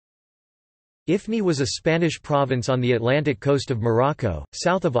Ifni was a Spanish province on the Atlantic coast of Morocco,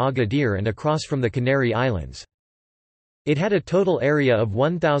 south of Agadir and across from the Canary Islands. It had a total area of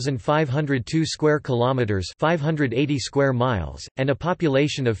 1,502 square kilometers (580 square miles) and a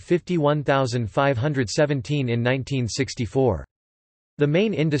population of 51,517 in 1964. The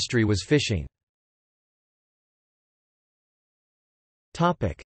main industry was fishing.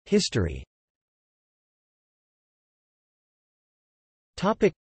 Topic: History.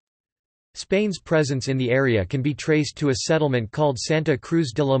 Topic: Spain's presence in the area can be traced to a settlement called Santa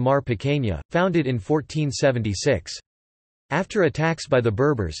Cruz de la Mar Pequeña, founded in 1476. After attacks by the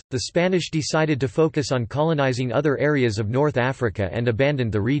Berbers, the Spanish decided to focus on colonizing other areas of North Africa and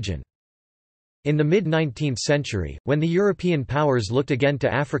abandoned the region. In the mid-19th century, when the European powers looked again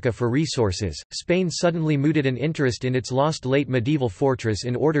to Africa for resources, Spain suddenly mooted an interest in its lost late medieval fortress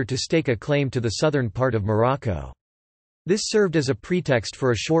in order to stake a claim to the southern part of Morocco. This served as a pretext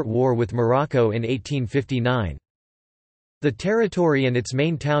for a short war with Morocco in 1859. The territory and its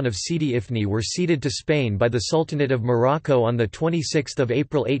main town of Sidi Ifni were ceded to Spain by the Sultanate of Morocco on 26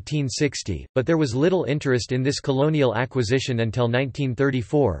 April 1860, but there was little interest in this colonial acquisition until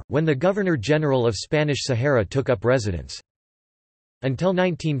 1934, when the Governor-General of Spanish Sahara took up residence. Until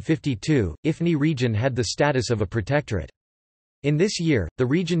 1952, Ifni region had the status of a protectorate. In this year, the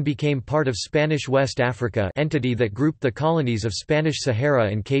region became part of Spanish West Africa, entity that grouped the colonies of Spanish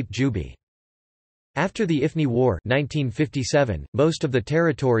Sahara and Cape Juby. After the Ifni War 1957, most of the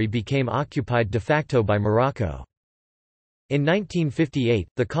territory became occupied de facto by Morocco. In 1958,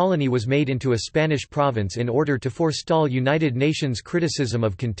 the colony was made into a Spanish province in order to forestall United Nations criticism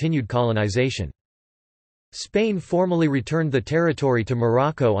of continued colonization. Spain formally returned the territory to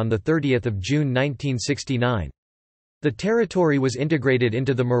Morocco on 30 June 1969. The territory was integrated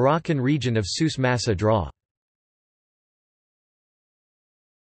into the Moroccan region of Souss Massa Drâa.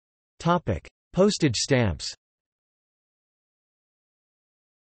 Postage stamps.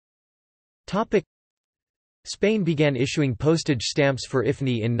 Spain began issuing postage stamps for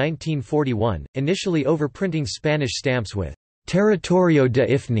Ifni in 1941, initially overprinting Spanish stamps with Territorio de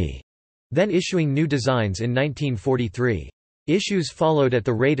Ifni, then issuing new designs in 1943. Issues followed at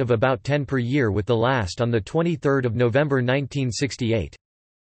the rate of about 10 per year, with the last on 23 November 1968.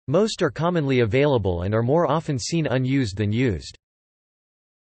 Most are commonly available and are more often seen unused than used.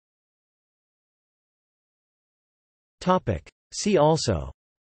 See also: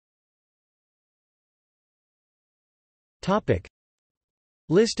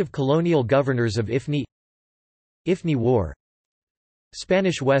 List of colonial governors of Ifni, Ifni War,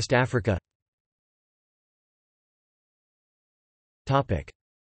 Spanish West Africa.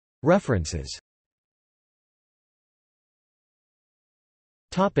 References.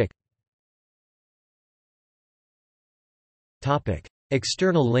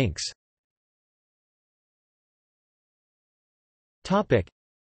 External links.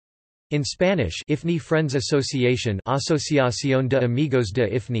 In Spanish, Ifni Friends Association, Asociación de Amigos de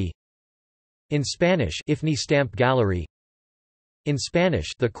Ifni. In Spanish, Ifni Stamp Gallery. In Spanish,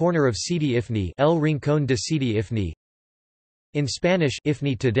 The Corner of Sidi Ifni, El Rincón de Sidi Ifni. In Spanish,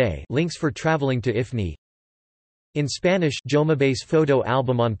 Ifni Today, links for traveling to Ifni. In Spanish, Jomabase photo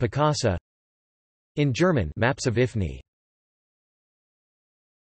album on Picasa. In German, Maps of Ifni.